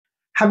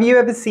Have you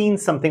ever seen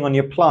something on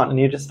your plant and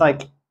you're just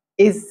like,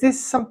 is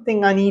this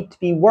something I need to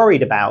be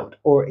worried about,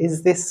 or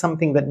is this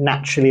something that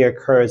naturally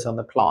occurs on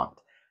the plant?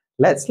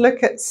 Let's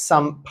look at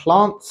some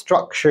plant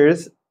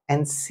structures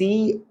and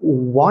see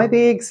why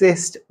they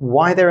exist,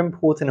 why they're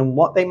important, and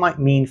what they might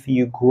mean for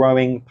you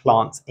growing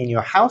plants in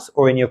your house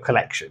or in your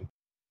collection.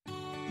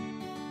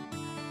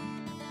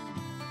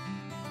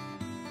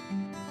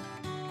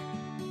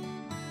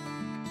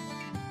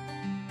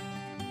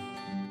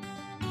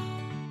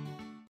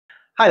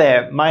 Hi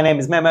there, my name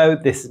is Memo,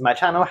 this is my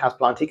channel,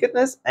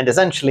 Houseplantygoodness, and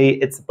essentially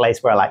it's a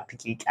place where I like to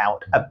geek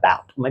out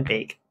about my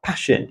big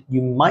passion.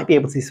 You might be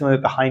able to see some of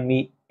it behind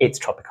me, it's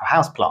tropical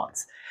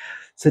houseplants.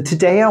 So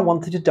today I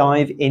wanted to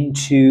dive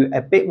into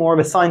a bit more of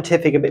a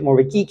scientific, a bit more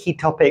of a geeky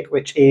topic,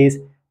 which is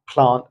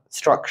plant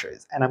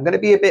structures. And I'm going to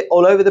be a bit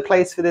all over the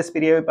place for this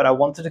video, but I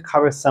wanted to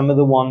cover some of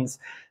the ones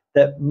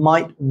that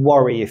might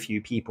worry a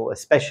few people,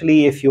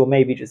 especially if you're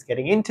maybe just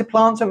getting into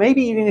plants, or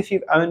maybe even if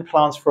you've owned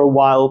plants for a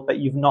while, but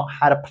you've not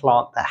had a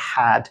plant that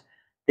had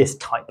this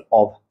type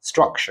of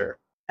structure.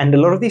 And a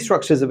lot of these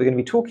structures that we're going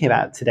to be talking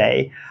about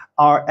today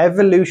are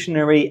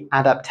evolutionary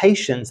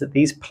adaptations that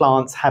these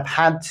plants have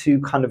had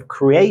to kind of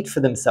create for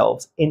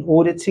themselves in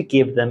order to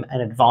give them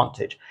an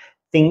advantage.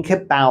 Think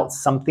about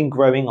something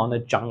growing on a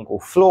jungle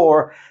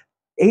floor.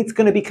 It's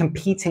going to be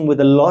competing with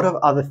a lot of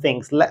other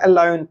things, let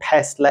alone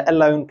pests, let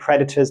alone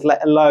predators,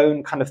 let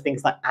alone kind of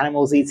things like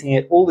animals eating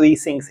it, all of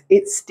these things.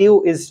 It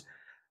still is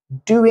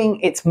doing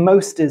its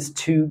most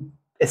to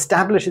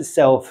establish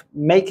itself,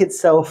 make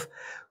itself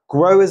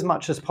grow as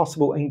much as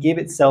possible and give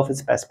itself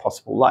its best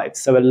possible life.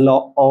 So a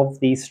lot of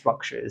these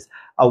structures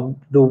are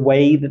the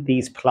way that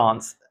these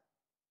plants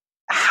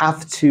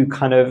have to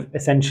kind of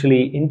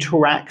essentially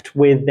interact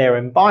with their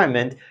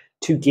environment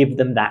to give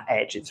them that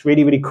edge. It's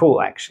really, really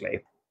cool, actually.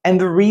 And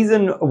the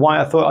reason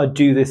why I thought I'd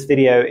do this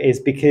video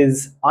is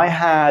because I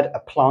had a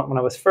plant when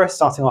I was first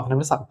starting off, and I'm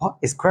just like, what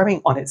is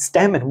growing on its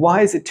stem and why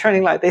is it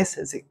turning like this?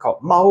 Has it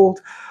got mold?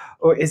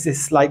 Or is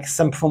this like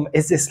some form,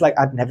 is this like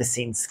I'd never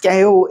seen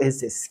scale? Is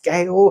this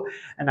scale?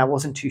 And I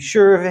wasn't too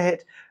sure of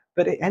it.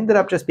 But it ended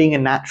up just being a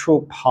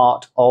natural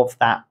part of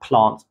that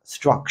plant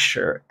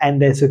structure.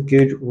 And there's a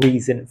good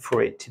reason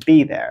for it to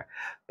be there.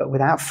 But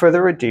without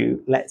further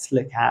ado, let's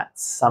look at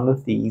some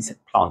of these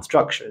plant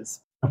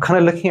structures. I'm kind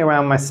of looking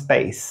around my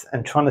space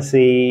and trying to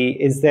see,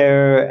 is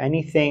there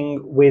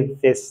anything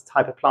with this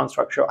type of plant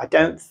structure? I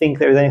don't think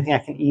there is anything I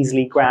can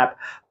easily grab.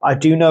 I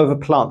do know of a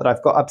plant that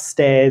I've got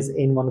upstairs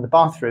in one of the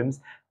bathrooms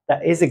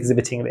that is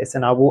exhibiting this,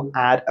 and I will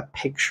add a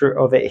picture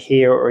of it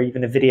here or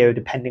even a video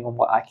depending on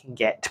what I can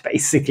get,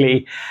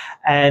 basically.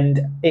 And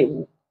it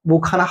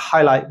will kind of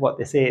highlight what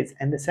this is.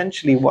 And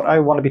essentially what I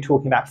want to be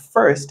talking about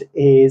first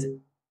is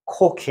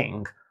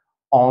corking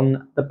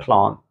on the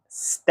plant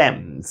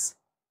stems.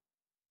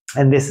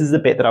 And this is the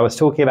bit that I was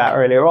talking about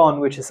earlier on,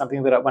 which is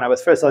something that when I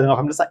was first starting off,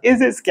 I'm just like, is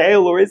it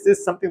scale or is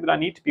this something that I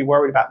need to be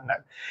worried about? No,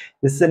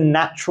 this is a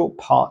natural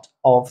part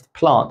of the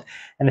plant.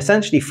 And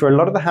essentially for a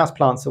lot of the house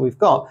plants that we've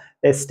got,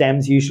 their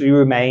stems usually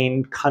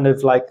remain kind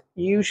of like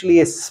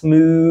usually a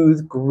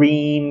smooth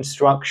green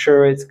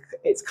structure.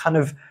 It's kind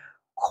of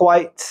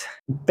quite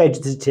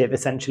vegetative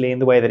essentially in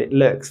the way that it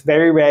looks.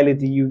 Very rarely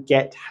do you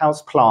get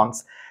house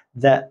plants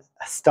that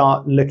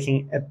start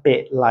looking a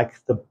bit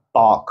like the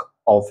bark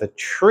of a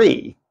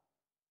tree.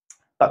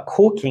 But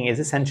corking is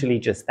essentially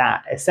just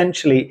that.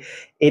 Essentially,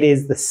 it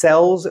is the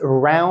cells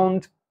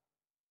around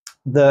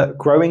the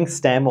growing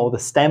stem or the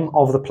stem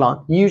of the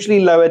plant, usually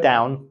lower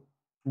down.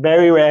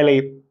 Very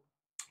rarely,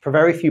 for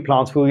very few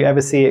plants, will you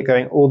ever see it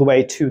going all the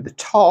way to the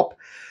top,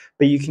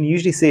 but you can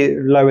usually see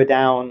it lower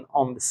down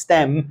on the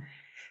stem,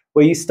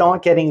 where you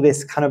start getting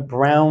this kind of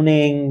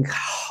browning,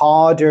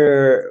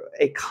 harder,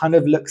 it kind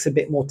of looks a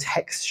bit more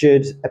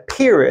textured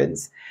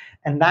appearance.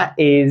 And that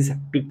is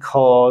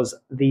because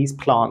these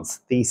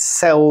plants, these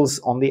cells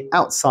on the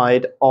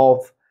outside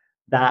of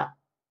that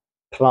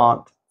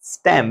plant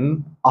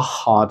stem are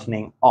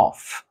hardening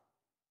off.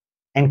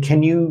 And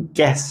can you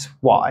guess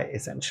why,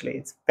 essentially?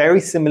 It's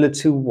very similar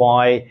to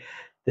why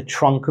the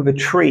trunk of a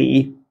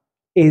tree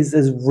is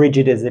as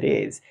rigid as it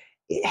is.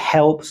 It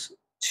helps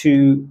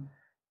to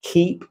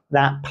keep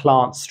that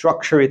plant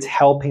structure. It's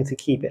helping to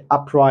keep it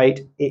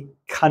upright. It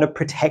kind of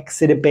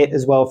protects it a bit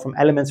as well from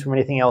elements, from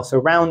anything else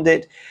around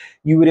it.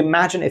 You would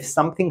imagine if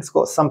something's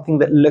got something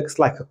that looks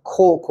like a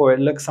cork or it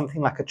looks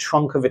something like a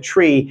trunk of a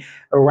tree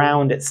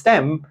around its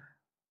stem,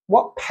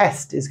 what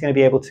pest is going to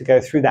be able to go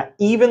through that?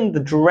 Even the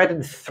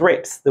dreaded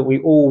thrips that we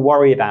all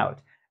worry about.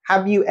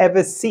 Have you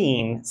ever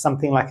seen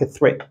something like a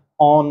thrip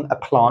on a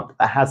plant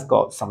that has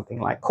got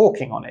something like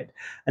corking on it?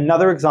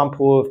 Another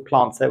example of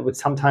plants that would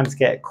sometimes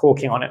get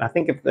corking on it, and I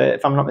think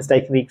if I'm not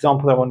mistaken, the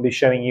example that I want to be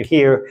showing you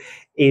here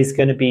is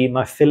going to be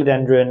my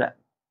philodendron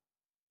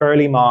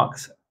early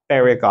marks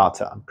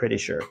variegata, I'm pretty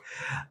sure.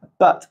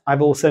 But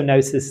I've also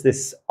noticed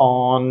this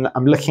on,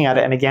 I'm looking at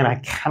it, and again, I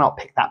cannot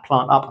pick that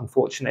plant up,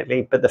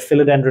 unfortunately, but the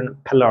philodendron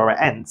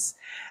pyloroense.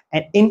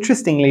 And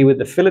interestingly, with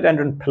the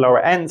philodendron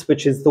pyloroense,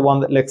 which is the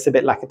one that looks a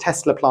bit like a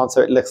Tesla plant,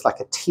 so it looks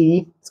like a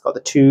T, it's got the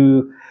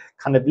two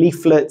kind of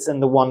leaflets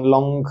and the one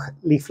long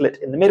leaflet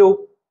in the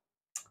middle.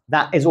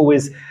 That is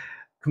always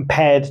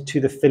compared to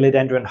the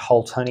Philodendron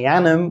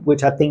Holtonianum,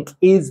 which I think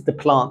is the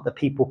plant that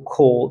people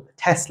call the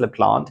Tesla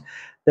plant.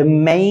 The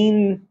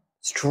main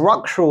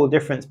structural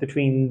difference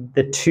between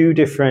the two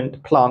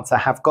different plants that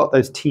have got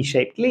those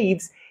T-shaped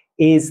leaves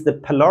is the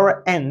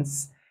Pelora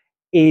ens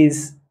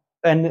is,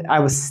 and I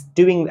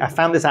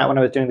found this out when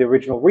I was doing the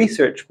original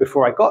research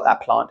before I got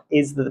that plant,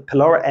 is that the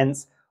Pelora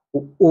ens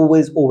will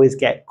always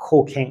get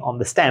corking on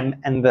the stem,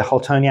 and the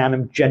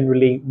Holtonianum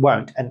generally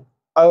won't. And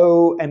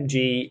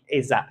OMG,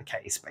 is that the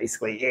case,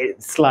 basically?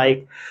 It's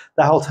like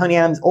the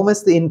Holtonianum,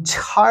 almost the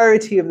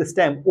entirety of the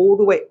stem, all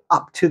the way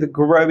up to the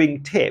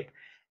growing tip,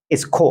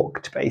 is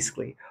corked,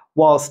 basically.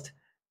 Whilst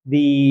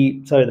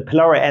the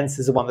Pelora ens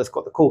is the one that's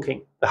got the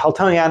corking. The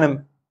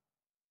Holtonianum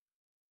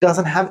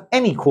doesn't have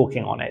any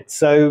corking on it.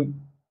 So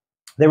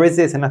there is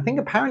this, and I think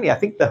the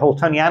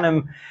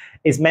Holtonianum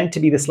is meant to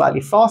be the slightly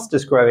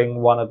fastest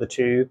growing one of the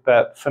two,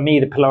 but for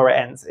me, the Pelora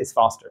ens is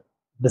faster.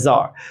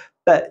 Bizarre.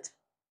 But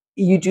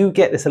you do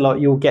get this a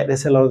lot. You'll get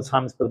this a lot of the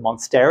times with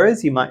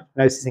Monsteras. You might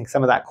be noticing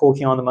some of that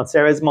corking on the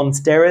Monsteras.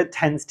 Monstera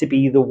tends to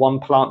be the one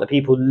plant that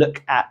people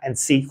look at and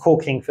see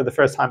corking for the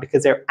first time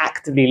because they're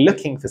actively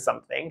looking for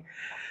something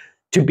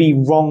to be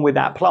wrong with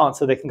that plant,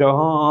 so they can go,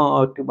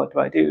 oh, what do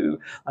I do?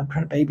 I'm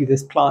trying to baby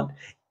this plant.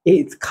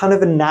 It's kind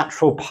of a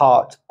natural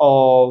part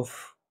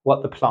of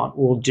what the plant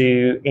will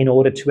do in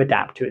order to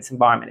adapt to its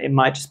environment. It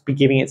might just be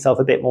giving itself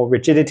a bit more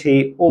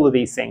rigidity, all of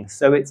these things.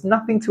 So it's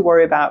nothing to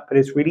worry about, but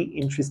it's really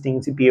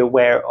interesting to be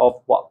aware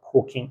of what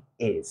corking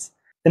is.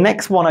 The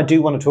next one I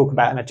do want to talk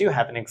about, and I do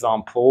have an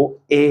example,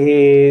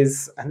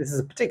 is, and this is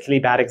a particularly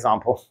bad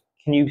example,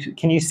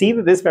 can you see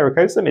that this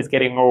verrucosum is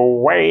getting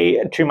way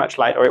too much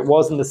light, or it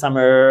was in the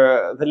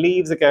summer. The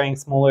leaves are going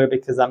smaller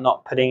because I'm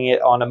not putting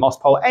it on a moss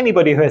pole.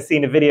 Anybody who has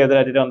seen a video that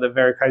I did on the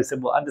verrucosum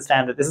will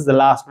understand that this is the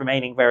last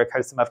remaining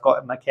verrucosum I've got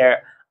in my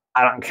care.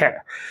 I don't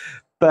care.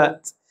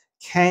 But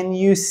can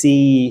you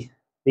see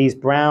these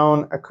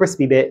brown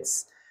crispy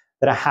bits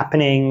that are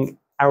happening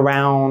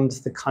around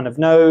the kind of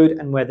node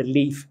and where the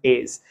leaf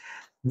is?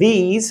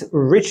 These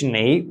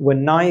originally were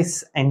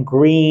nice and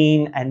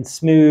green and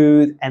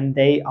smooth, and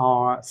they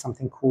are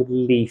something called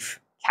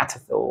leaf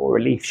cataphyll, or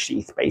a leaf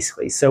sheath,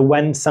 basically. So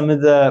when some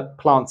of the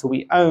plants that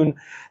we own,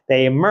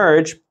 they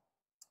emerge,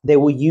 they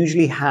will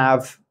usually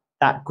have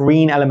that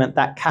green element,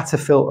 that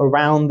cataphyll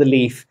around the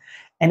leaf,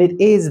 and it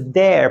is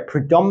there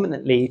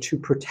predominantly to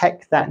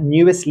protect that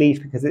newest leaf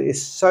because it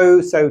is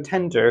so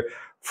tender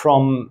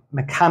from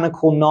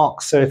mechanical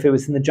knocks. So if it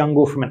was in the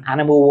jungle, from an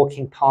animal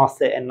walking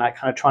past it and like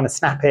kind of trying to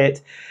snap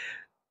it,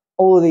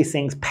 all of these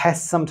things,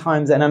 pests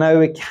sometimes. And I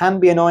know it can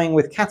be annoying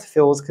with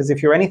cataphylls because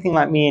if you're anything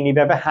like me and you've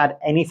ever had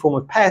any form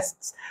of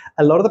pests,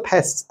 a lot of the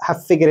pests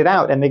have figured it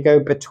out and they go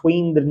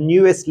between the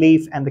newest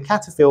leaf and the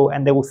cataphyll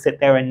and they will sit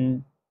there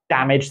and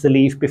damage the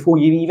leaf before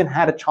you've even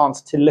had a chance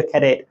to look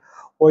at it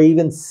or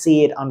even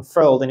see it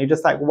unfurled. And you're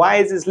just like, why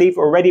is this leaf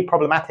already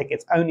problematic?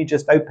 It's only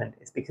just opened.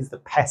 It's because the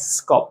pests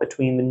got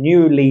between the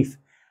new leaf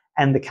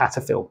and the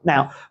cataphyll.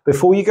 Now,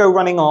 before you go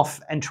running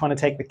off and trying to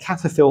take the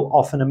cataphyll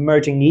off an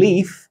emerging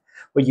leaf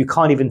where you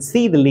can't even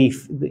see the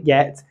leaf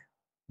yet,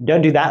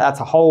 don't do that. That's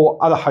a whole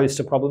other host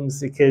of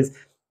problems because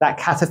that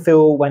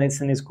cataphyll, when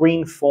it's in its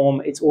green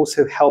form, it's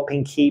also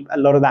helping keep a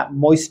lot of that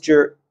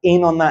moisture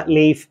in on that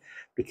leaf,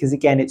 because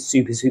again, it's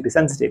super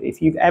sensitive.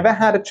 If you've ever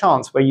had a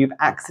chance where you've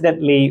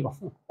accidentally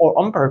or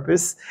on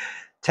purpose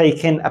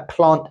taken a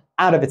plant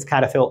out of its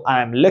cataphyll,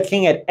 I'm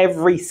looking at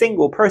every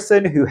single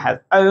person who has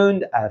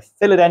owned a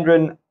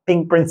philodendron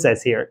pink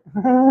princess here.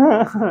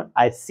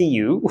 I see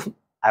you.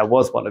 I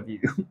was one of you.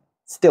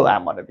 Still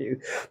am one of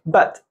you.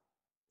 But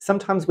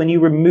sometimes when you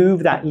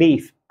remove that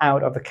leaf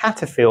out of a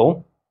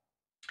cataphyll,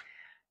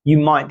 you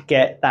might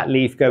get that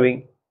leaf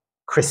going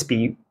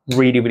crispy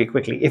really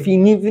quickly.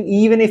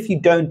 Even if you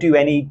don't do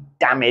any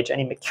damage,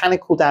 any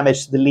mechanical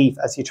damage to the leaf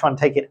as you're trying to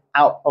take it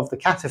out of the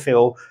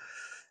cataphyll,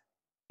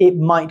 it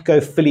might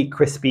go fully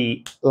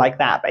crispy like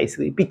that,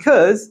 basically,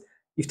 because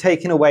you've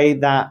taken away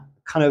that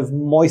kind of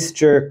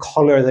moisture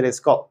collar that it's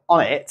got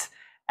on it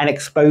and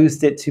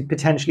exposed it to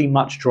potentially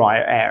much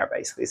drier air,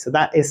 basically. So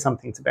that is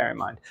something to bear in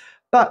mind.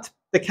 But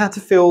the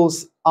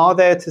cataphylls are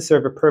there to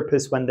serve a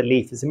purpose when the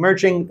leaf is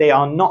emerging. They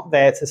are not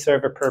there to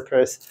serve a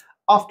purpose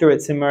after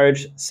it's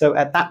emerged. So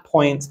at that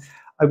point,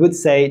 I would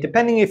say,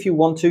 depending if you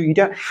want to, you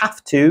don't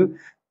have to.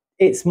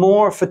 It's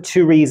more for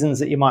two reasons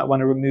that you might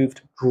want to remove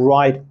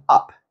dried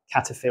up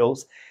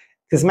cataphylls.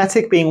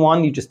 Cosmetic being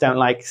one, you just don't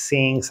like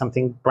seeing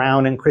something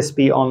brown and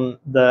crispy on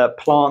the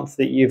plants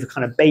that you've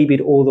kind of babied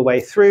all the way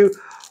through.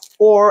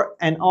 Or,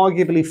 and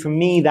arguably for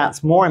me,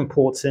 that's more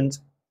important,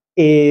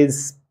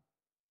 is,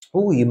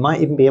 oh, you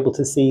might even be able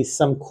to see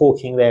some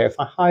corking there. If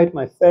I hide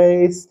my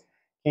face,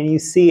 can you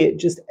see it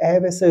just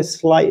ever so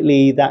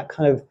slightly, that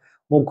kind of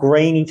more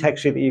grainy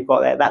texture that you've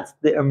got there? That's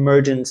the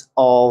emergence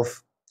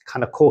of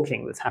kind of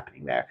corking that's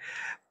happening there.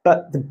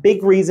 But the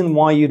big reason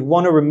why you'd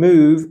want to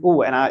remove,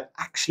 oh, and I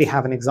actually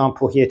have an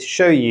example here to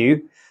show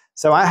you.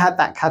 So I had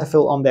that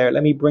Cataphyll on there.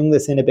 Let me bring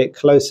this in a bit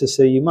closer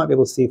so you might be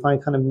able to see. If I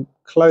kind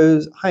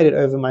of hide it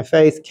over my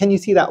face, can you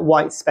see that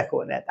white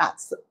speckle in there?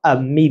 That's a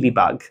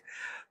mealybug.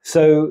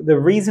 So the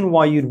reason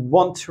why you'd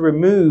want to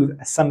remove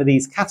some of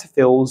these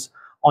Cataphylls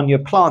on your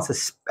plants,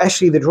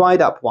 especially the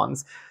dried up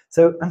ones.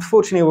 So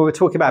unfortunately, what we were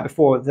talking about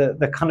before,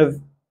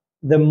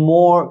 the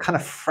more kind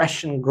of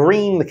fresh and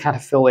green the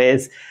Cataphyll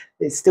is,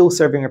 it's still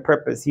serving a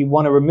purpose. You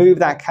want to remove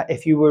that.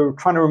 If you were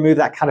trying to remove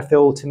that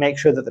Cataphyll to make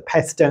sure that the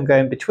pests don't go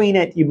in between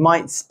it, you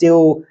might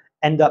still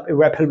end up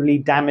irreparably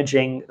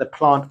damaging the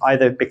plant,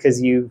 either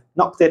because you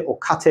knocked it or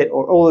cut it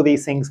or all of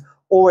these things,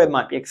 or it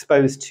might be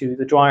exposed to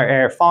the drier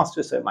air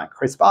faster, so it might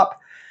crisp up.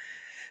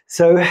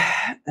 So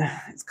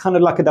it's kind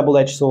of like a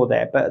double-edged sword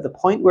there. But at the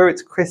point where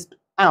it's crisped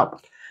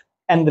out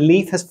and the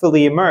leaf has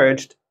fully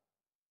emerged,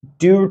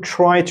 do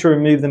try to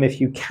remove them if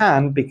you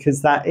can,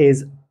 because that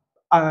is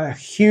a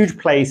huge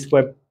place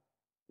where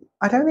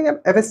I don't think I've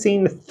ever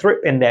seen the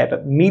thrip in there,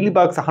 but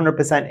mealybugs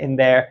 100% in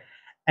there,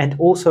 and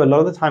also a lot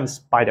of the time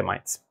spider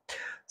mites.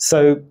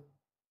 So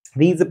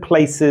these are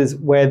places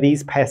where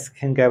these pests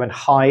can go and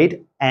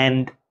hide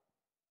and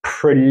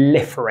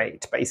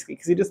proliferate, basically,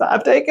 because you just like,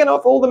 I've taken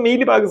off all the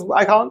mealybugs,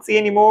 I can't see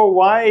anymore.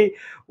 Why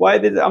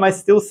am I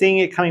still seeing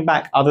it coming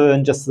back, other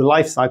than just the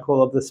life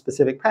cycle of the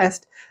specific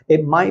pest?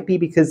 It might be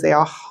because they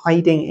are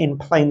hiding in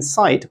plain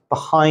sight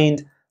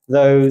behind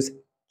those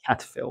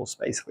Cataphylls,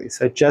 basically.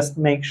 So just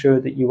make sure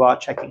that you are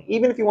checking.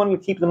 Even if you want to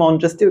keep them on,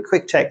 just do a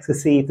quick check to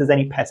see if there's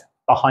any pest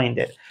behind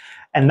it.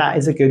 And that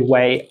is a good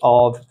way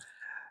of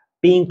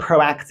being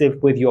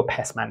proactive with your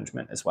pest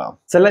management as well.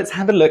 So let's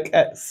have a look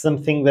at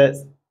something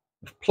that's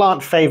a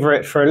plant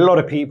favorite for a lot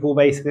of people,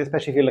 basically,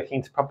 especially if you're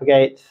looking to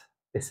propagate.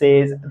 This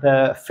is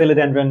the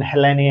Philodendron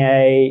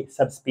Heleniae,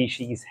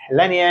 subspecies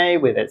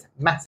Heleniae, with its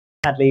massive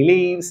Hadley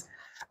leaves.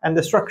 And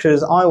the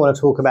structures I want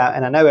to talk about,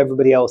 and I know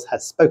everybody else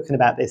has spoken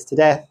about this to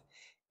death,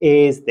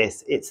 is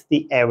this. It's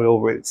the aerial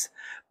roots,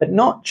 but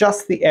not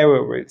just the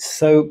aerial roots.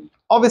 So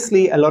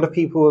obviously a lot of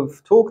people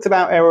have talked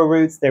about aerial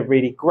roots. They're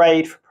really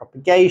great for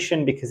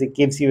propagation because it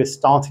gives you a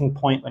starting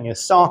point when you're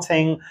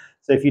starting.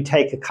 So if you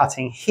take a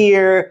cutting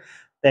here,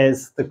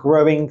 there's the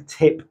growing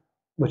tip,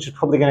 which is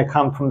probably going to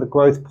come from the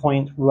growth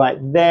point right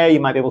there. You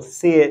might be able to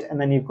see it. And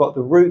then you've got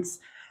the roots,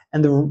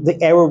 and the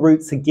aerial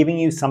roots are giving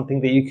you something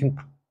that you can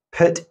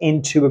put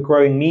into a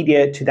growing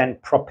media to then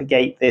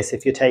propagate this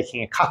if you're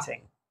taking a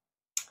cutting.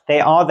 They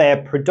are there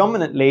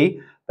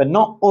predominantly, but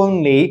not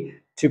only,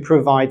 to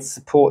provide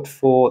support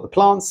for the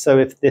plants. So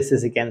if this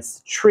is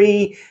against a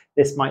tree,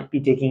 this might be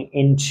digging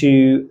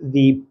into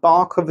the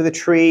bark of the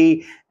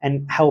tree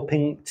and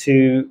helping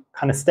to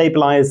kind of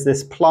stabilize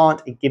this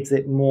plant. It gives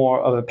it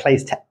more of a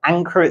place to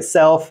anchor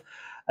itself.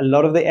 A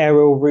lot of the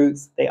aerial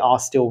roots, they are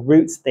still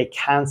roots. They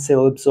can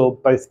still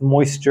absorb both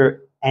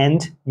moisture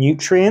and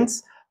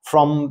nutrients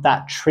from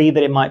that tree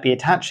that it might be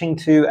attaching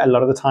to. A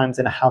lot of the times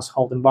in a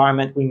household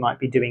environment, we might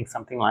be doing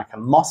something like a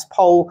moss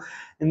pole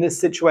in this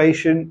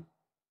situation.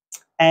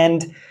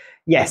 And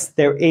yes,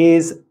 there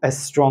is a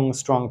strong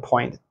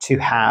point to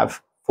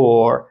have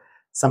for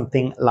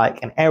something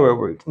like an aerial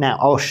root. Now,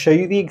 I'll show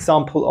you the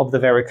example of the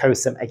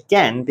Verrucosum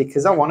again,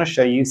 because I want to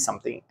show you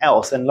something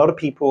else. And a lot of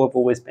people have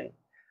always been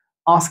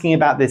asking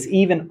about this.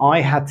 Even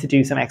I had to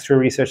do some extra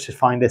research to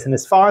find this. And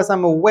as far as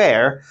I'm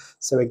aware,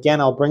 so again,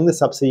 I'll bring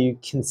this up so you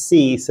can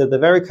see. So the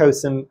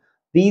Verrucosum,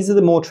 these are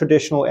the more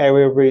traditional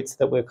aerial roots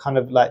that were kind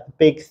of like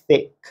big,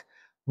 thick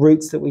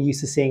roots that we're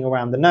used to seeing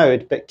around the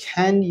node. But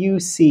can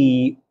you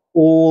see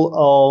all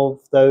of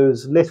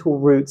those little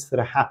roots that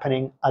are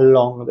happening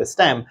along the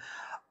stem?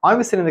 I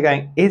was sitting there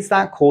going, is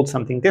that called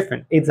something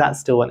different? Is that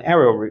still an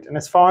aerial root? And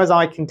as far as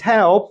I can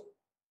tell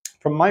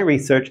from my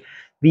research,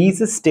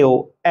 these are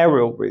still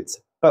aerial roots.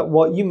 But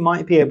what you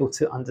might be able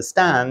to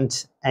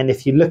understand, and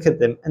if you look at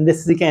them, and this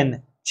is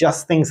again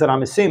just things that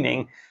I'm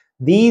assuming,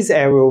 these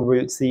aerial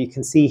roots that you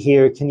can see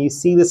here, can you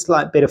see the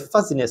slight bit of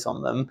fuzziness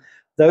on them?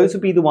 Those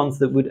would be the ones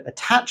that would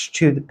attach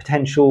to the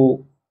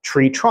potential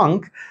tree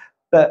trunk,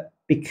 but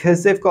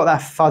because they've got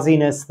that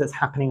fuzziness that's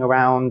happening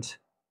around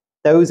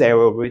those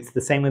aerial roots,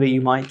 the same way that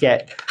you might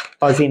get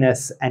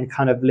fuzziness and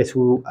kind of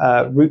little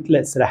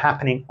rootlets that are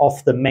happening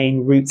off the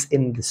main roots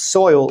in the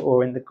soil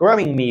or in the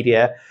growing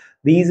media,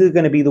 these are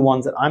going to be the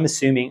ones that I'm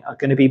assuming are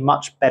going to be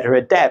much better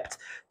adept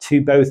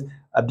to both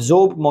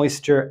absorb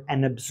moisture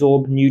and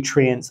absorb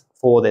nutrients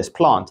for this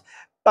plant.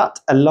 But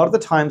a lot of the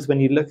times when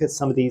you look at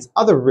some of these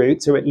other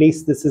roots, or at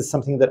least this is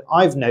something that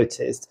I've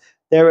noticed,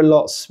 they're a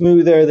lot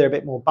smoother, they're a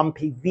bit more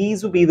bumpy.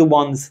 These will be the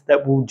ones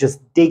that will just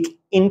dig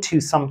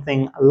into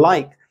something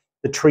like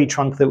the tree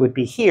trunk that would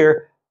be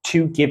here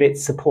to give it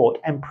support.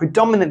 And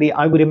predominantly,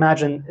 I would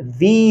imagine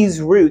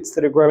these roots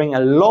that are growing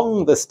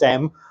along the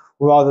stem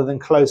rather than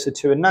closer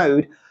to a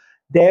node,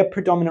 their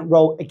predominant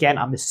role, again,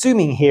 I'm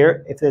assuming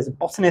here, if there's a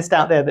botanist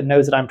out there that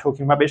knows that I'm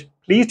talking rubbish,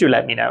 please do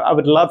let me know. I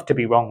would love to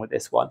be wrong with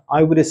this one.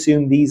 I would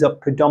assume these are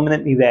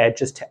predominantly there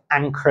just to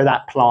anchor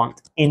that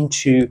plant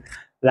into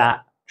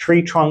that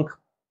tree trunk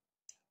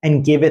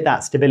and give it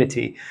that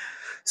stability.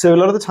 So a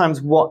lot of the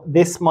times what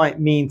this might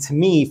mean to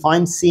me, if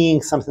I'm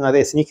seeing something like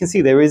this, and you can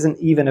see there isn't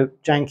even a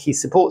janky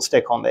support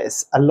stick on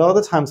this, a lot of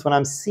the times when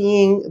I'm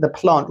seeing the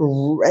plant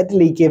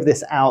readily give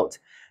this out,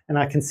 and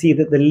I can see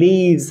that the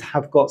leaves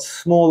have got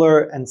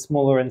smaller and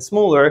smaller and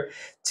smaller,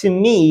 to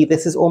me,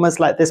 this is almost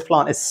like this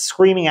plant is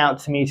screaming out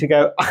to me to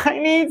go, I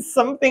need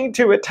something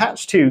to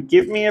attach to.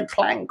 Give me a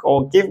plank,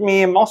 or give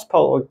me a moss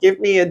pole, or give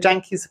me a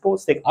janky support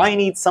stick. I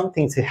need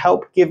something to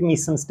help give me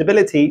some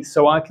stability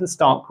so I can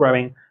start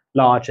growing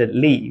larger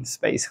leaves,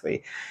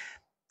 basically.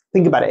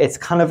 Think about it. It's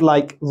kind of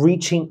like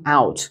reaching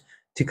out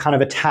to kind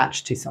of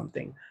attach to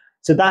something.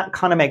 So that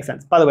kind of makes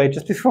sense. By the way,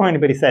 just before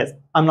anybody says,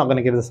 I'm not going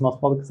to give this a moss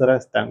pole because I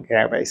just don't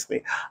care,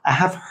 basically. I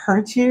have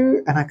heard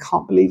you, and I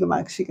can't believe I'm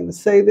actually going to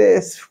say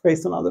this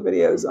based on other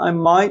videos. I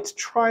might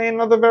try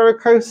another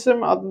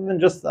verrucosum other than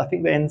just, I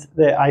think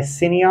the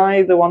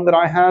Icynii, the one that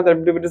I had,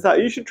 everybody was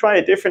like, you should try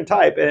a different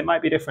type, and it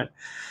might be different.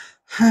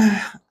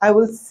 I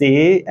will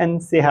see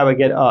and see how I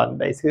get on,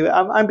 basically.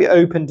 I'd be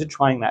open to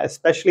trying that,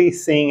 especially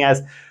seeing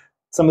as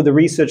some of the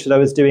research that I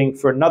was doing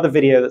for another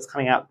video that's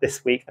coming out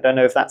this week. I don't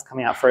know if that's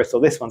coming out first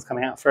or this one's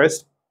coming out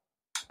first.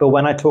 But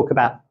when I talk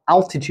about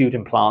altitude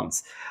in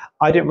plants,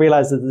 I didn't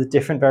realize that there's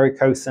different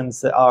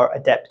verrucosums that are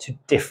adept to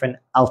different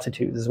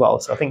altitudes as well.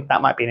 So I think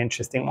that might be an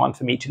interesting one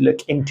for me to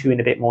look into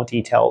in a bit more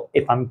detail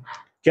if I'm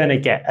going to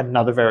get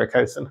another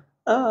verrucosum.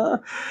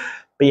 But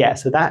yeah,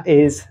 so that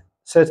is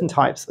certain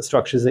types of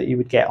structures that you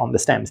would get on the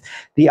stems.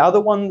 The other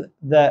one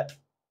that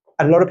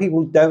a lot of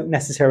people don't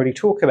necessarily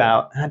talk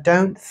about, and I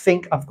don't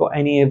think I've got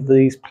any of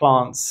these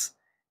plants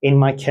in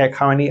my care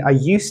currently. I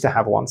used to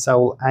have one,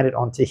 so I'll add it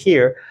onto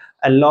here.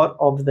 A lot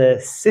of the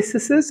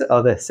ciccuses,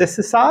 or the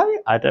ciccusi,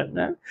 I don't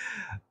know.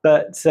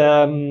 But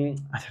I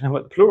don't know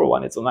what the plural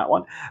one is on that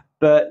one.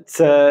 But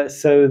so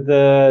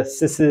the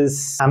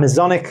Cissus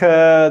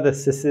amazonica, the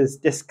Cissus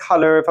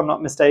discolor, if I'm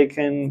not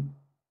mistaken.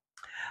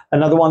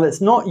 Another one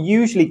that's not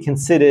usually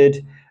considered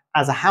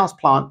as a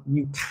houseplant,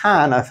 you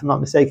can, if I'm not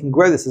mistaken,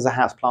 grow this as a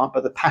houseplant,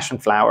 but the passion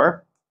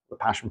flower, the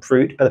passion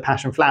fruit, but the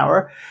passion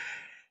flower,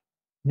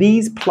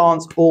 these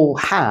plants all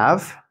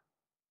have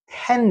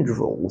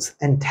tendrils.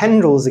 And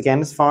tendrils,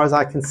 again, as far as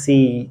I can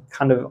see,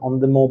 kind of on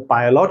the more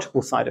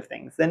biological side of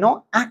things, they're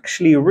not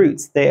actually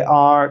roots. They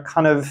are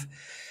kind of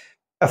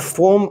a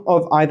form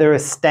of either a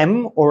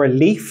stem or a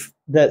leaf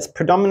that's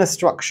predominant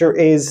structure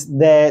is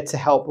there to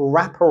help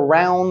wrap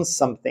around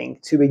something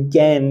to,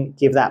 again,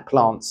 give that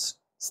plant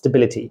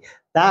stability.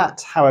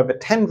 That, however,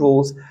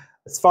 tendrils,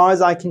 as far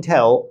as I can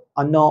tell,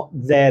 are not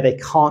there. They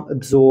can't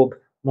absorb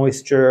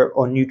moisture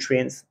or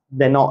nutrients.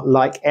 They're not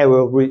like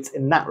aerial roots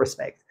in that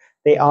respect.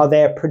 They are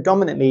there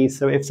predominantly,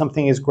 so if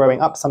something is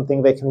growing up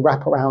something, they can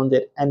wrap around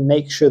it and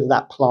make sure that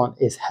that plant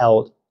is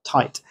held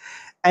tight.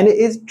 And it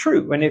is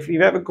true, and if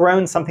you've ever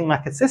grown something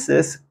like a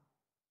cissus,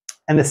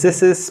 and the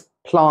cissus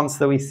plants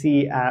that we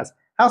see as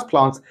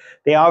houseplants,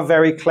 they are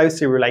very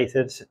closely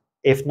related,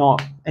 if not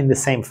in the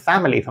same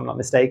family, if I'm not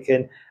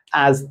mistaken,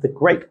 as the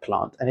grape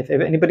plant. And if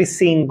anybody's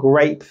seen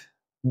grape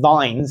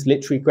vines,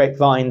 literally grape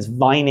vines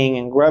vining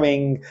and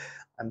growing,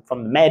 I'm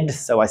from the Med,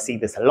 so I see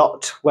this a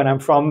lot when I'm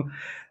from,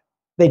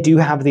 they do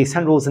have these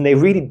tendrils and they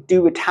really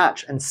do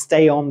attach and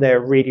stay on there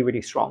really,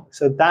 really strong.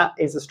 So that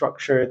is a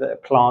structure that a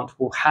plant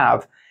will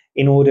have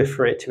in order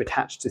for it to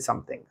attach to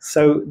something.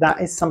 So that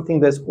is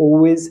something that's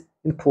always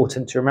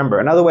important to remember.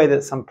 Another way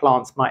that some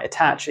plants might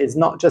attach is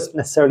not just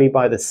necessarily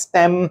by the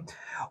stem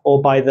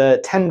or by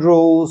the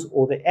tendrils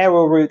or the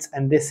aerial roots,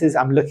 and this is,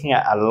 I'm looking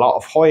at a lot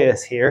of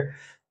Hoyas here,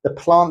 the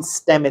plant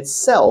stem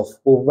itself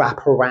will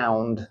wrap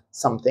around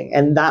something,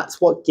 and that's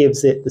what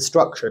gives it the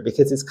structure,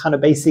 because it's kind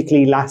of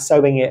basically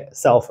lassoing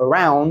itself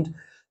around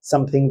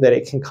something that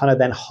it can kind of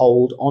then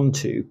hold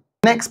onto.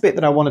 Next bit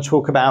that I want to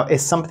talk about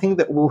is something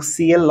that we'll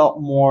see a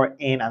lot more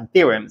in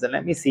anthuriums, and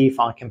let me see if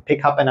I can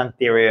pick up an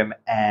anthurium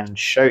and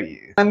show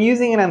you. I'm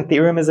using an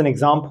anthurium as an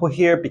example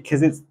here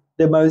because it's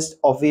the most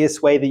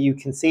obvious way that you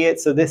can see it.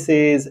 So this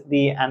is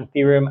the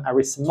Anthurium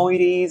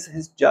arisomoides,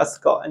 has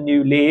just got a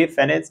new leaf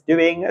and it's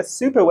doing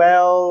super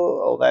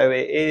well, although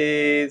it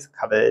is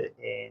covered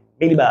in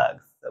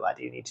mealybugs, so I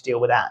do need to deal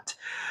with that.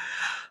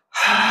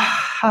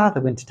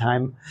 The winter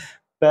time.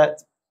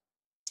 But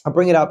I'll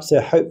bring it up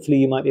so hopefully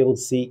you might be able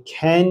to see.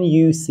 Can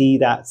you see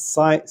that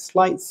slight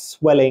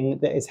swelling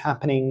that is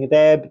happening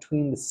there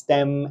between the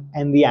stem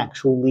and the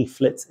actual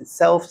leaflets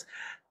itself?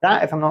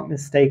 That, if I'm not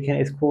mistaken,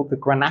 is called the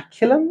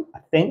Geniculum, I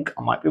think.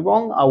 I might be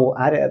wrong. I will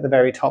add it at the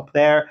very top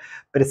there.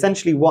 But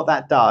essentially what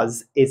that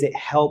does is it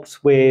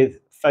helps with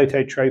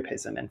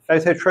phototropism. And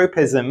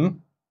phototropism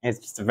is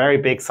just a very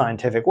big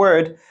scientific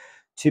word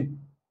to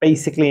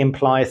basically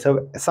imply,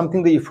 so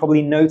something that you've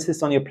probably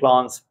noticed on your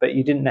plants, but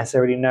you didn't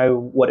necessarily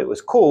know what it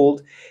was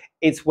called.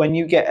 It's when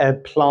you get a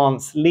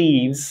plant's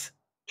leaves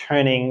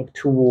turning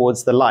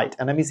towards the light.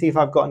 And let me see if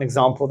I've got an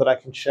example that I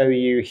can show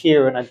you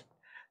here. And I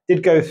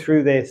did go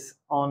through this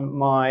on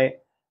my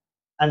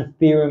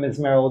Anthurium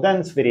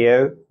esmeraldens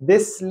video.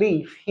 This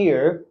leaf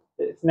here,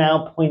 it's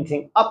now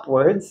pointing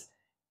upwards,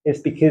 It's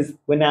because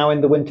we're now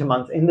in the winter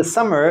months. In the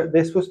summer,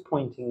 this was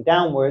pointing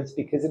downwards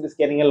because it was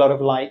getting a lot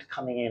of light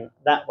coming in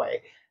that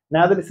way.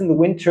 Now that it's in the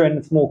winter and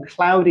it's more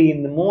cloudy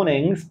in the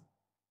mornings,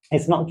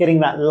 it's not getting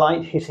that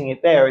light hitting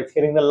it there. It's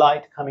getting the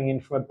light coming in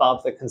from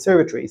above the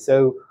conservatory.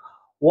 So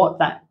what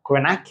that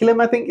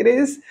Geniculum, I think it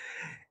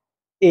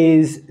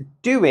is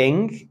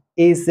doing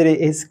is that it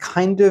is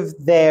kind of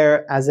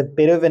there as a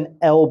bit of an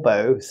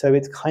elbow. So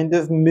it's kind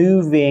of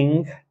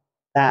moving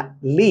that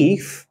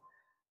leaf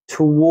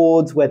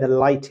towards where the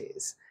light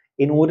is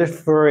in order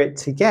for it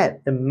to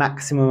get the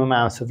maximum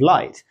amount of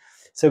light.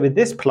 So with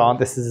this plant,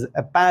 this is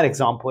a bad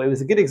example. It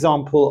was a good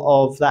example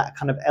of that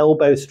kind of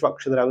elbow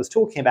structure that I was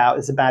talking about.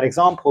 It's a bad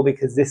example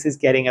because this is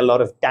getting a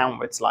lot of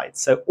downwards light.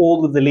 So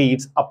all of the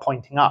leaves are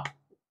pointing up.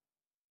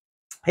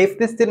 If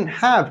this didn't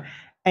have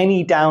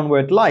any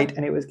downward light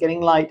and it was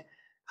getting light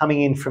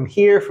coming in from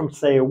here, from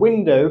say a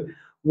window,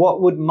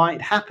 what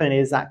might happen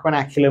is that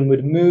Geniculum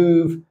would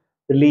move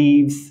the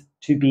leaves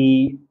to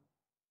be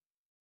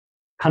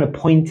kind of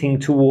pointing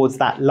towards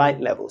that light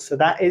level. So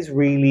that is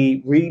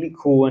really, really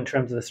cool in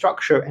terms of the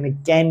structure. And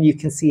again, you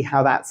can see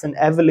how that's an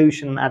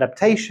evolution and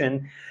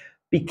adaptation,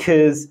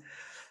 because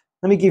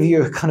let me give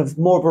you a kind of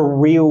more of a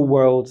real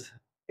world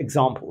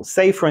example.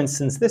 Say, for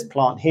instance, this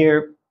plant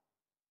here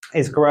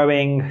is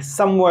growing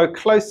somewhere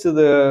close to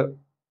the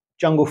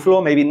jungle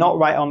floor, maybe not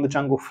right on the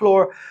jungle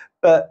floor,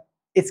 but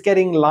it's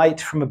getting light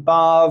from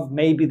above.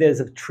 Maybe there's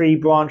a tree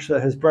branch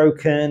that has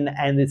broken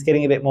and it's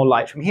getting a bit more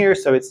light from here,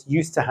 so it's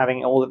used to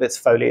having all of its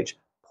foliage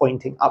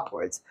pointing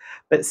upwards.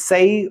 But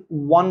say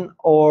one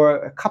or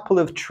a couple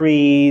of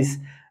trees,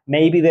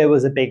 maybe there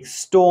was a big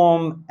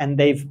storm and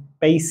they've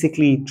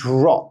basically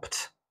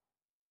dropped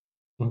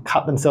and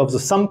cut themselves, or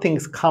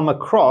something's come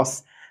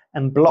across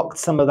and blocked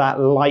some of that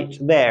light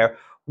there.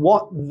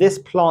 What this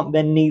plant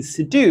then needs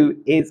to do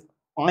is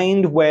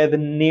find where the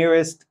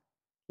nearest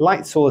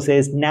light source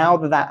is, now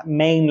that that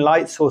main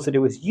light source that it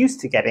was used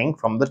to getting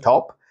from the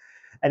top,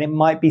 and it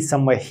might be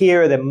somewhere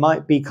here, there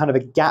might be kind of a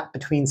gap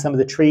between some of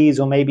the trees,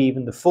 or maybe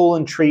even the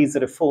fallen trees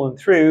that have fallen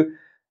through,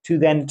 to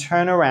then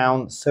turn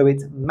around so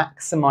it's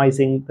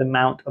maximizing the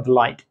amount of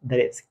light that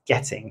it's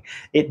getting.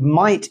 It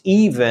might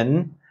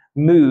even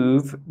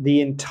move the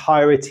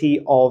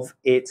entirety of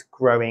its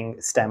growing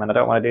stem, and I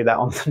don't want to do that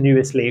on the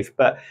newest leaf,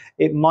 but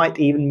it might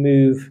even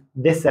move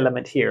this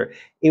element here.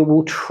 It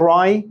will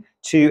try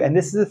to, and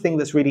this is the thing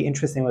that's really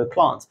interesting with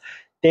plants,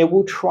 they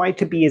will try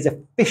to be as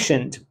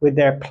efficient with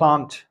their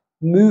plant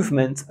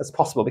movements as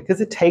possible,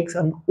 because it takes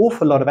an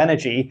awful lot of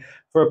energy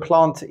for a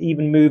plant to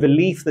even move a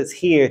leaf that's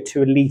here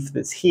to a leaf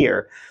that's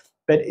here.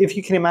 But if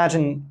you can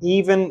imagine,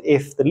 even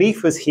if the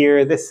leaf was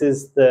here, this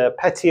is the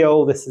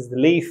petiole, this is the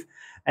leaf,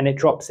 and it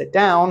drops it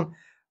down,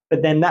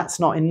 but then that's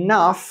not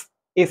enough.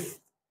 If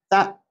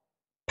that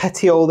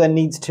petiole then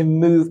needs to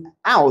move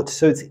out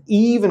so it's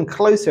even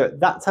closer,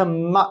 that's a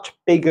much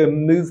bigger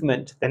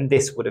movement than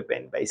this would have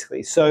been,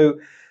 basically. So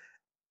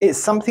it's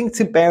something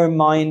to bear in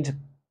mind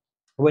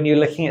when you're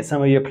looking at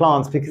some of your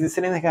plants, because it's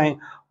sitting there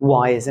going,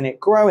 why isn't it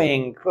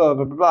growing? Blah,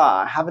 blah, blah,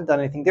 blah. I haven't done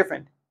anything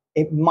different.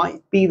 It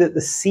might be that the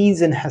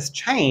season has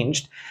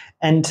changed,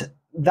 and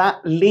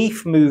that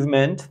leaf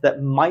movement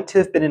that might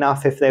have been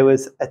enough if there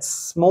was a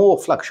small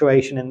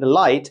fluctuation in the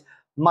light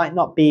might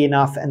not be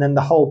enough, and then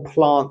the whole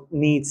plant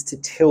needs to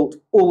tilt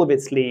all of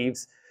its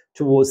leaves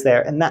towards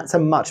there, and that's a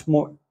much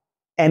more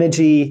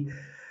energy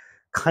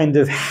kind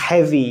of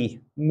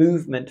heavy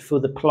movement for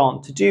the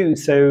plant to do.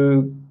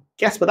 So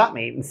guess what that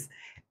means?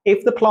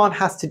 If the plant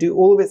has to do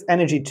all of its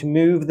energy to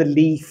move the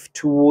leaf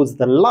towards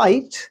the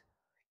light,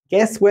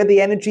 guess where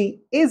the energy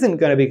isn't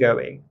going to be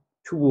going?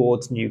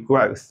 Towards new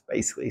growth,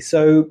 basically.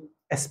 So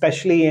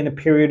especially in a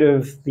period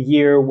of the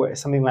year where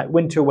something like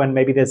winter, when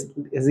maybe there's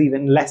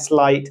even less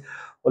light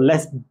or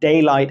less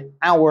daylight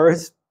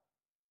hours,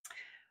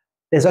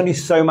 there's only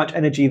so much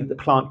energy that the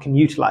plant can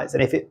utilize.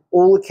 And if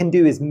all it can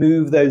do is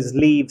move those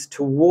leaves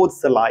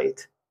towards the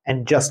light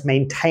and just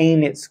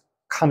maintain its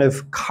kind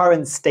of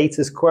current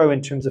status quo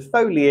in terms of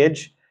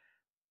foliage,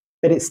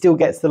 but it still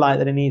gets the light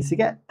that it needs to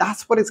get,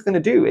 that's what it's going to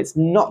do. It's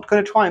not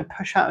going to try and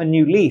push out a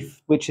new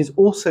leaf, which is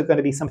also going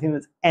to be something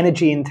that's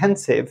energy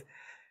intensive,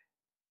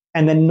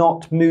 and then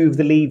not move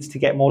the leaves to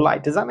get more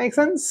light. Does that make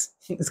sense?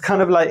 It's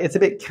kind of like, it's a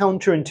bit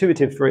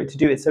counterintuitive for it to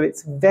do it. So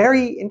it's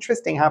very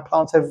interesting how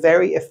plants are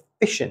very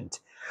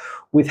efficient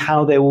with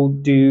how they will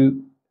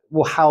do,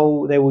 well,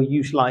 how they will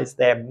utilize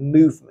their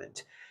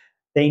movement.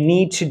 They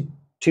need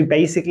to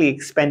basically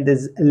expend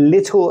as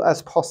little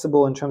as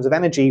possible in terms of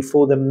energy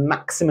for the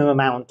maximum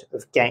amount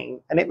of gain.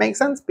 And it makes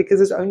sense because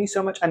there's only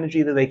so much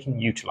energy that they can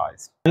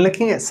utilize. And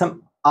looking at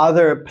some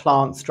other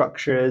plant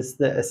structures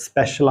that are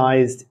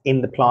specialized in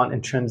the plant in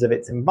terms of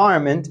its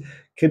environment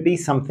could be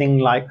something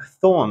like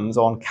thorns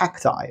on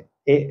cacti.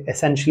 It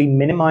essentially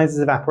minimizes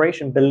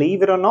evaporation.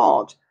 Believe it or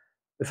not,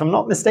 if I'm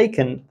not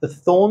mistaken, the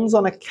thorns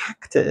on a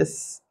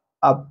cactus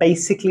are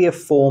basically a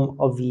form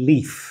of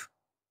leaf.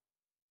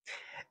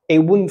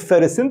 It wouldn't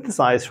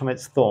photosynthesize from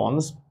its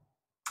thorns.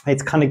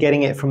 It's kind of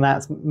getting it from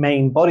that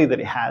main body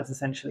that it has,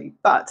 essentially.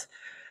 But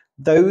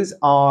those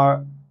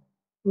are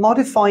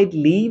modified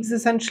leaves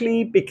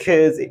essentially,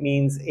 because it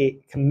means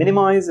it can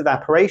minimize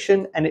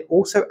evaporation, and it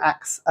also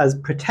acts as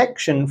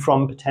protection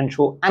from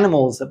potential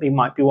animals that we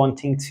might be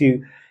wanting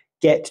to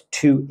get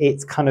to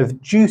its kind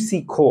of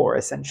juicy core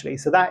essentially.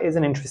 So that is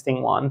an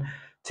interesting one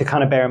to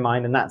kind of bear in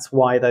mind, and that's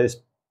why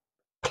those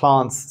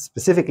plants,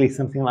 specifically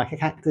something like a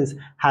cactus,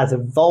 has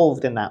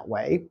evolved in that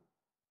way.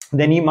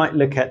 Then you might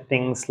look at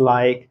things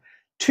like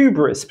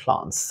tuberous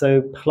plants,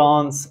 so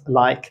plants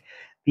like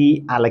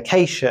the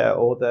alocasia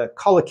or the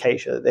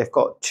colocasia, they've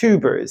got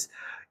tubers.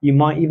 You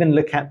might even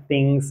look at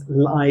things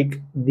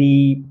like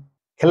the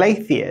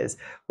calatheas,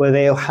 where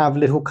they'll have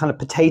little kind of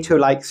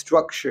potato-like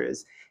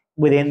structures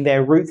within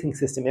their rooting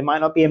system. It might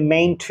not be a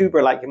main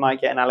tuber like you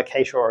might get an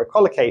alocasia or a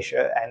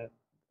colocasia, and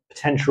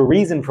potential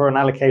reason for an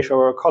alocasia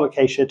or a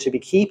colocasia to be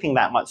keeping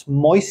that much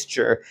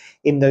moisture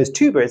in those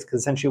tubers,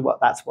 because essentially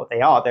that's what they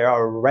are. They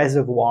are a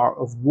reservoir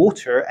of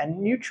water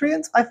and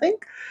nutrients, I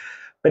think.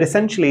 But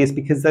essentially it's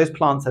because those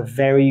plants are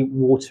very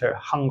water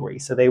hungry.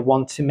 So they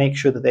want to make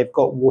sure that they've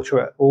got water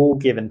at all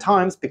given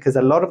times, because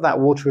a lot of that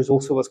water is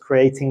also what's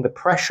creating the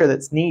pressure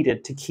that's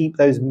needed to keep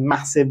those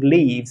massive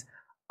leaves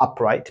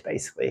upright,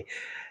 basically.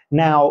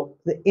 Now,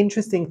 the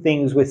interesting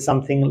things with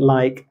something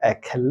like a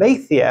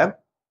calathea,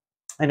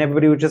 and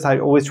everybody would just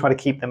always try to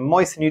keep them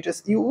moist,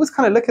 and you always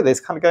kind of look at this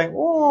kind of going,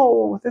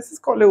 oh, this has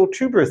got little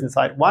tubers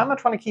inside. Why am I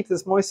trying to keep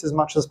this moist as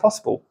much as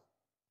possible?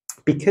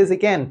 Because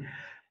again,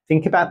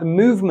 think about the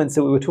movements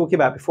that we were talking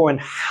about before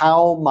and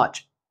how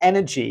much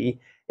energy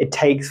it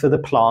takes for the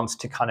plants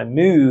to kind of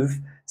move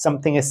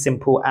something as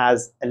simple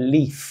as a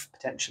leaf,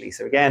 potentially.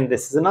 So again,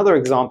 this is another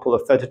example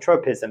of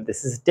phototropism.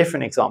 This is a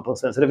different example.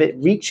 So instead of it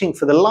reaching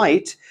for the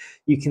light,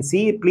 you can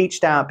see it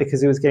bleached out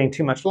because it was getting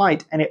too much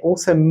light, and it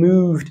also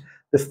moved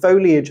the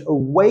foliage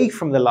away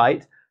from the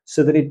light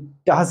so that it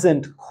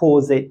doesn't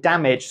cause it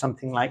damage,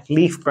 something like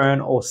leaf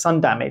burn or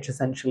sun damage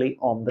essentially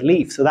on the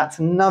leaf. So that's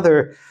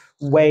another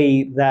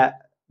way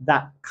that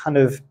kind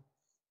of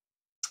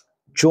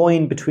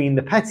join between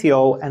the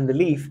petiole and the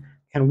leaf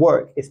can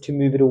work, is to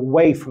move it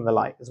away from the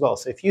light as well.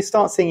 So if you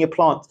start seeing your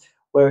plant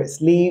where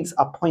its leaves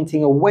are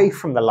pointing away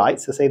from the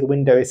light, so say the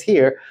window is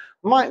here,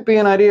 might be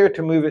an idea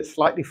to move it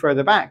slightly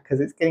further back because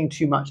it's getting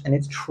too much and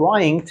it's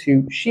trying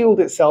to shield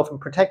itself and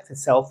protect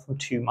itself from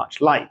too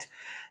much light.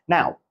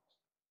 Now,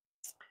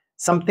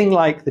 something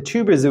like the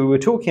tubers that we were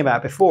talking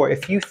about before,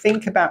 if you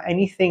think about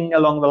anything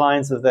along the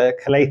lines of the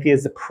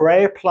calatheas, the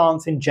prayer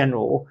plants in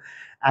general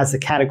as a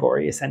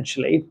category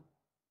essentially,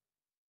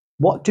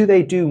 what do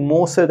they do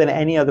more so than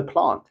any other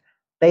plant?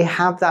 They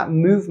have that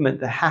movement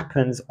that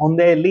happens on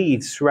their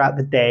leaves throughout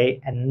the day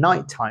and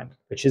nighttime,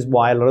 which is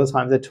why a lot of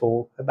times they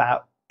talk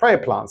about prayer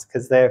plants,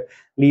 because their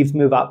leaves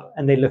move up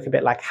and they look a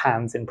bit like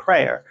hands in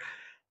prayer.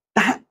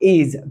 That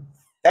is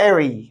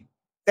very,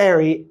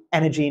 very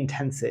energy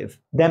intensive,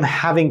 them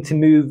having to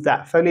move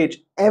that foliage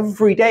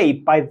every day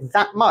by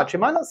that much. It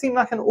might not seem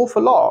like an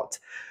awful lot,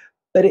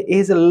 but it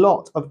is a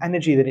lot of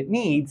energy that it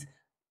needs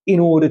in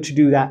order to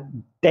do that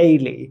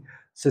daily.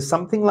 So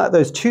something like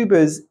those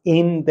tubers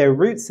in their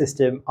root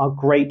system are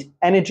great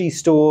energy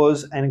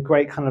stores and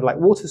great kind of like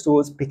water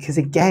stores, because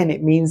again,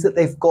 it means that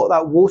they've got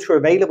that water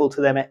available to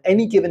them at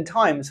any given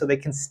time, so they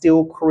can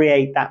still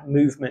create that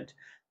movement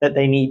that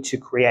they need to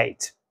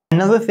create.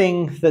 Another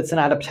thing that's an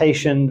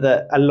adaptation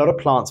that a lot of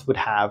plants would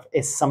have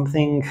is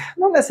something,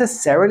 not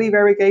necessarily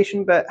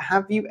variegation, but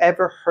have you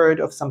ever heard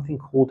of something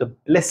called a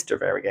blister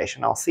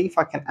variegation? I'll see if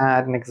I can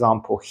add an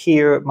example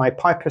here. My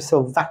Piper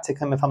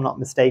sylvaticum, if I'm not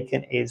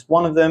mistaken, is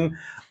one of them.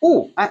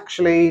 Oh,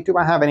 actually, do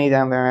I have any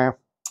down there?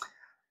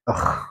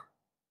 Ugh.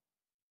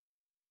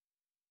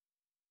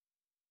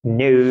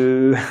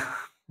 No,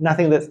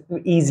 nothing that's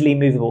easily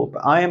movable,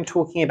 but I am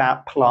talking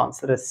about plants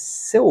that are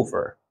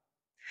silver.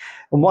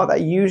 And what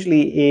that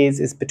usually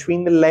is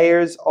between the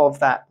layers of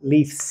that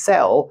leaf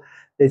cell,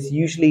 there's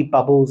usually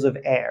bubbles of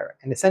air.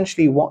 And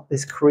essentially what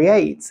this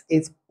creates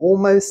is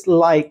almost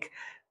like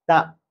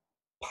that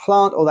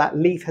plant or that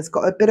leaf has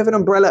got a bit of an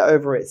umbrella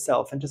over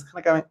itself and just kind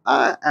of going,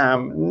 I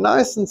am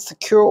nice and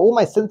secure. All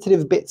my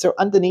sensitive bits are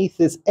underneath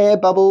this air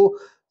bubble.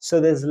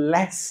 So there's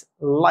less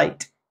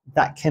light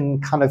that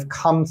can kind of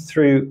come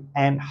through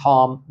and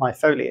harm my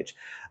foliage.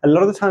 A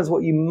lot of the times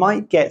what you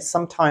might get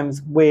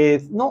sometimes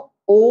with, not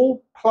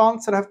all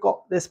plants that have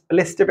got this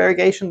blister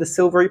variegation, the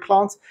silvery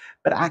plants,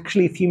 but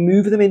actually if you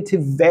move them into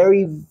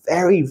very,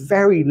 very,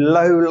 very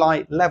low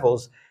light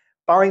levels,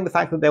 barring the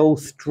fact that they all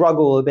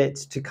struggle a bit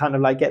to kind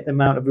of like get the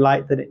amount of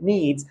light that it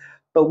needs,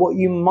 but what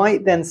you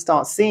might then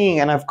start seeing,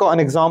 and I've got an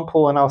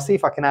example, and I'll see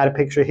if I can add a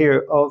picture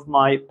here of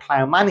my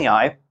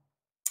Plougmanii,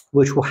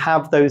 which will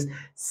have those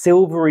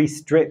silvery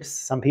strips.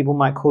 Some people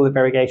might call it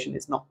variegation.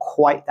 It's not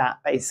quite that,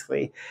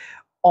 basically.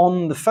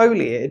 On the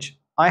foliage,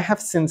 I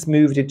have since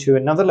moved it to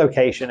another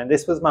location, and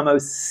this was my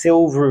most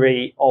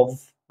silvery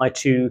of my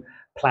two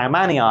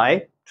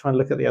Plougmanii. Trying to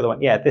look at the other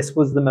one. Yeah, this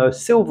was the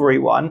most silvery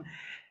one.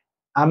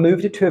 I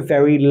moved it to a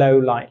very low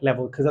light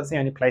level because that's the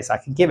only place I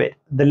could give it.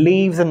 The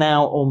leaves are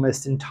now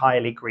almost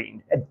entirely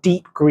green, a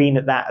deep green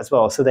at that as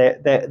well. So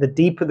the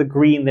deeper the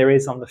green there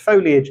is on the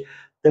foliage,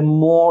 the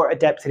more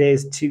adept it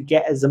is to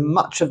get as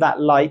much of that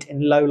light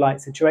in low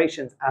light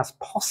situations as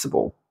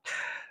possible.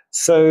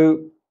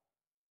 So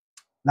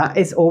that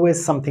is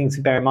always something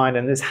to bear in mind,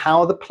 and is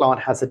how the plant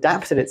has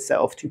adapted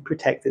itself to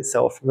protect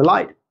itself from the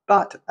light.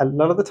 But a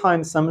lot of the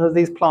time, some of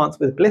these plants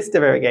with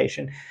blister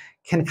variegation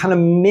can kind of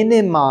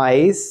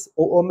minimize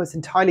or almost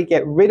entirely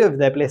get rid of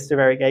their blister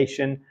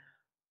variegation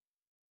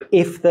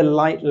if the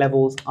light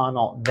levels are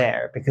not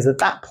there, because at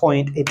that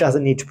point it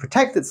doesn't need to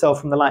protect itself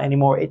from the light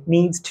anymore. It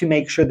needs to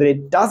make sure that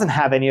it doesn't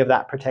have any of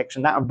that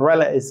protection. That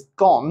umbrella is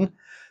gone,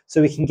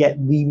 so we can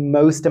get the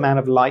most amount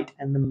of light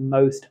and the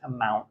most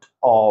amount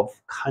of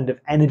kind of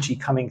energy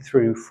coming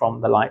through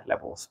from the light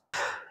levels.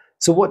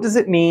 So what does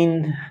it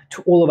mean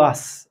to all of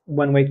us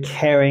when we're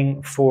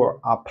caring for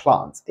our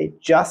plants?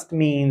 It just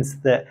means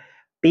that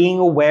being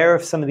aware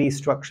of some of these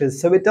structures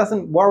so it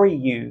doesn't worry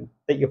you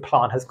that your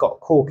plant has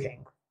got corking.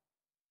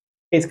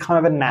 It's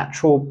kind of a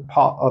natural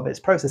part of its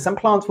process. Some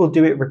plants will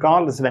do it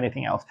regardless of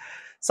anything else.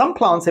 Some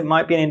plants, it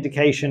might be an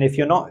indication if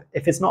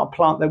it's not a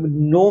plant that would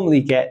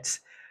normally get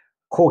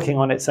corking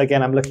on it. So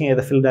again, I'm looking at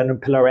the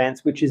Philodendron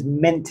pilarens, which is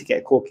meant to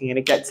get corking, and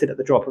it gets it at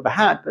the drop of a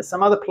hat. But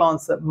some other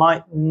plants that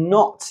might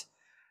not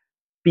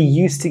be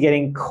used to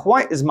getting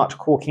quite as much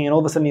corking, and all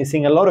of a sudden you're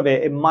seeing a lot of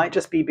it, it might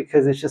just be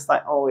because it's just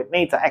like, oh, it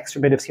needs that extra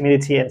bit of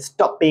humidity, and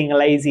stop being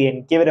lazy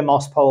and give it a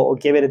moss pole or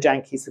give it a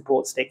janky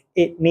support stick.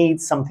 It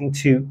needs something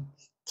to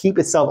keep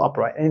itself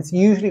upright. And it's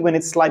usually when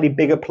it's slightly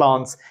bigger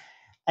plants,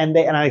 and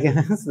again,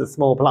 this is a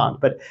small plant,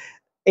 but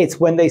it's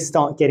when they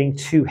start getting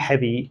too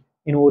heavy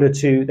in order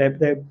to,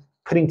 they're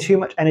putting too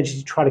much energy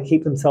to try to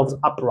keep themselves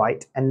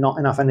upright and not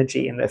enough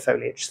energy in their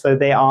foliage. So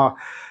they are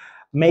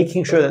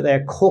making sure that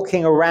they're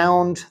corking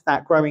around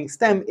that growing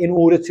stem in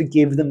order to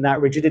give them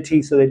that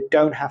rigidity so they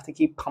don't have to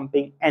keep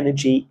pumping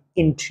energy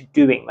into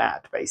doing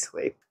that,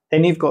 basically.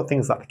 Then you've got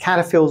things like the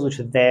Cataphylls, which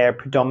are there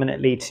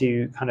predominantly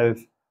to kind of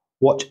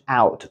watch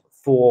out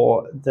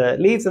for the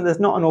leaves, and there's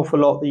not an awful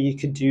lot that you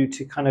could do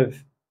to kind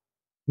of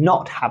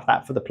not have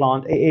that for the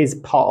plant. It is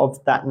part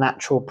of that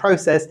natural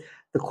process.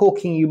 The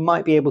corking, you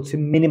might be able to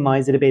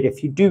minimize it a bit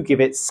if you do give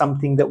it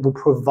something that will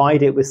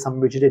provide it with some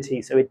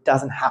rigidity so it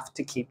doesn't have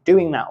to keep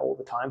doing that all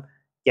the time.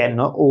 Again,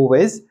 not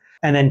always.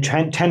 And then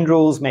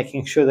tendrils,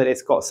 making sure that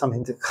it's got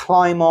something to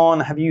climb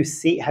on. Have you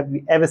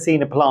ever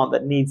seen a plant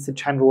that needs to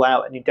tendril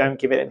out and you don't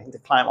give it anything to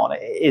climb on?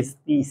 It is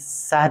the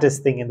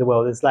saddest thing in the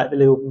world. It's like the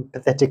little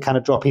pathetic kind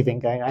of droppy thing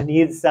going, I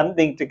need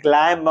something to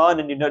climb on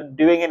and you're not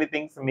doing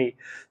anything for me.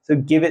 So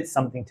give it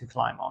something to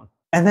climb on.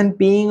 And then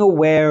being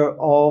aware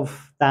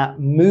of that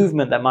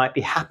movement that might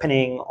be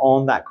happening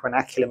on that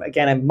greniculum.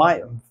 Again,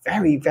 I'm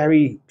very,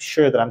 very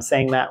sure that I'm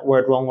saying that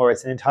word wrong, or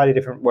it's an entirely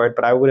different word,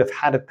 but I would have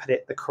had to put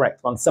it the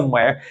correct one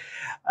somewhere.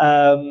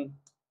 That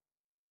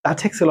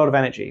takes a lot of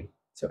energy.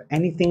 So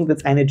anything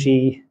that's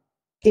energy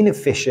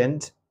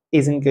inefficient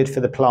isn't good for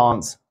the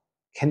plant's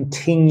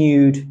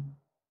continued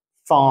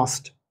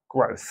fast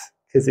growth,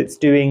 because it's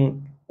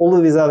doing all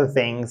of these other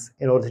things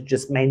in order to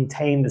just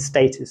maintain the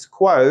status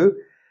quo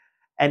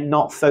and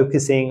not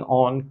focusing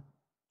on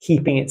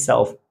keeping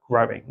itself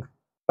growing.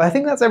 But I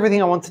think that's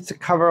everything I wanted to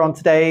cover on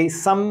today.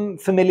 Some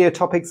familiar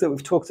topics that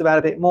we've talked about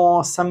a bit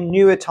more, some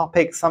newer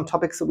topics, some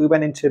topics that we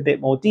went into a bit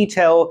more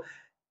detail.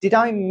 Did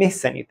I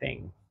miss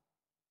anything?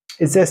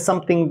 Is there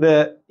something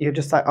that you're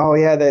just like, oh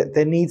yeah,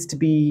 there needs to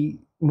be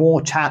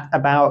more chat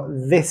about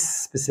this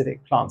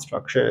specific plant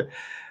structure?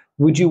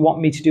 Would you want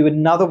me to do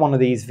another one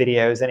of these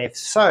videos? And if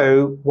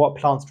so, what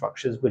plant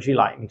structures would you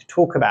like me to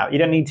talk about? You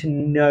don't need to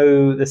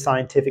know the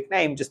scientific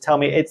name. Just tell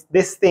me it's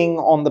this thing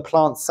on the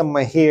plant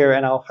somewhere here,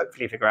 and I'll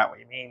hopefully figure out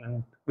what you mean.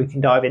 And we can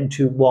dive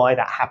into why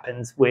that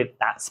happens with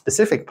that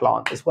specific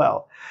plant as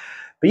well.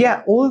 But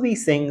yeah, all of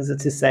these things are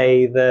to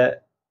say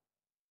that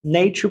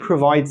nature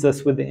provides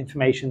us with the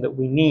information that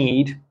we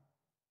need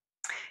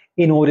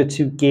in order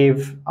to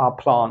give our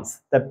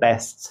plants the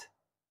best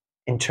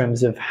in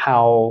terms of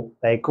how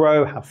they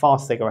grow, how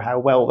fast they grow, how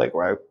well they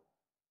grow.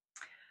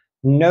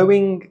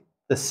 Knowing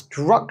the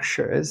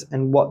structures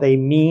and what they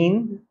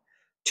mean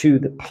to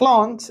the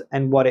plant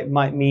and what it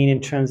might mean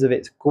in terms of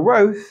its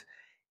growth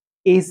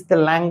is the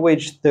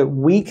language that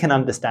we can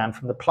understand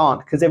from the plant,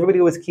 because everybody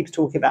always keeps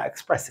talking about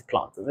expressive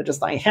plants, and they're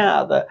just like,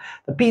 yeah,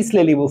 the peace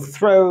lily will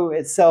throw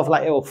itself,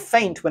 like it will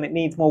faint when it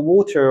needs more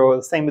water, or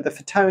the same with the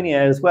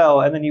Fittonia as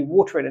well, and then you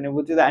water it and it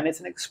will do that, and it's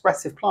an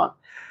expressive plant.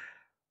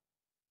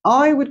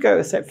 I would go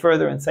a step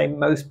further and say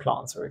most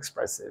plants are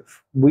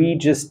expressive. We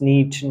just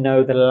need to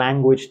know the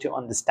language to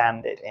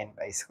understand it in,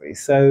 basically.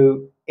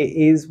 So it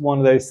is one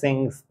of those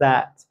things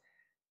that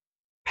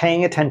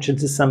paying attention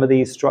to some of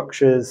these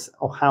structures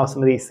or how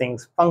some of these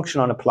things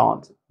function on a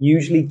plant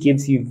usually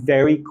gives you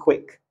very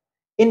quick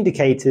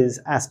indicators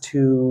as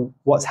to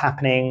what's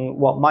happening,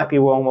 what might be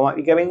wrong, what might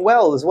be going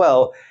well as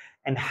well,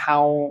 and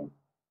how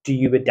do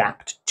you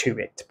adapt to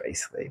it,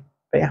 basically.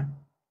 But yeah,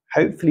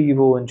 hopefully you've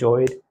all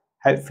enjoyed.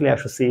 Hopefully I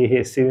shall see you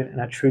here soon,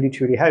 and I truly,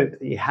 truly hope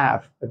that you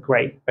have a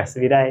great rest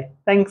of your day.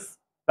 Thanks.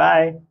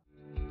 Bye.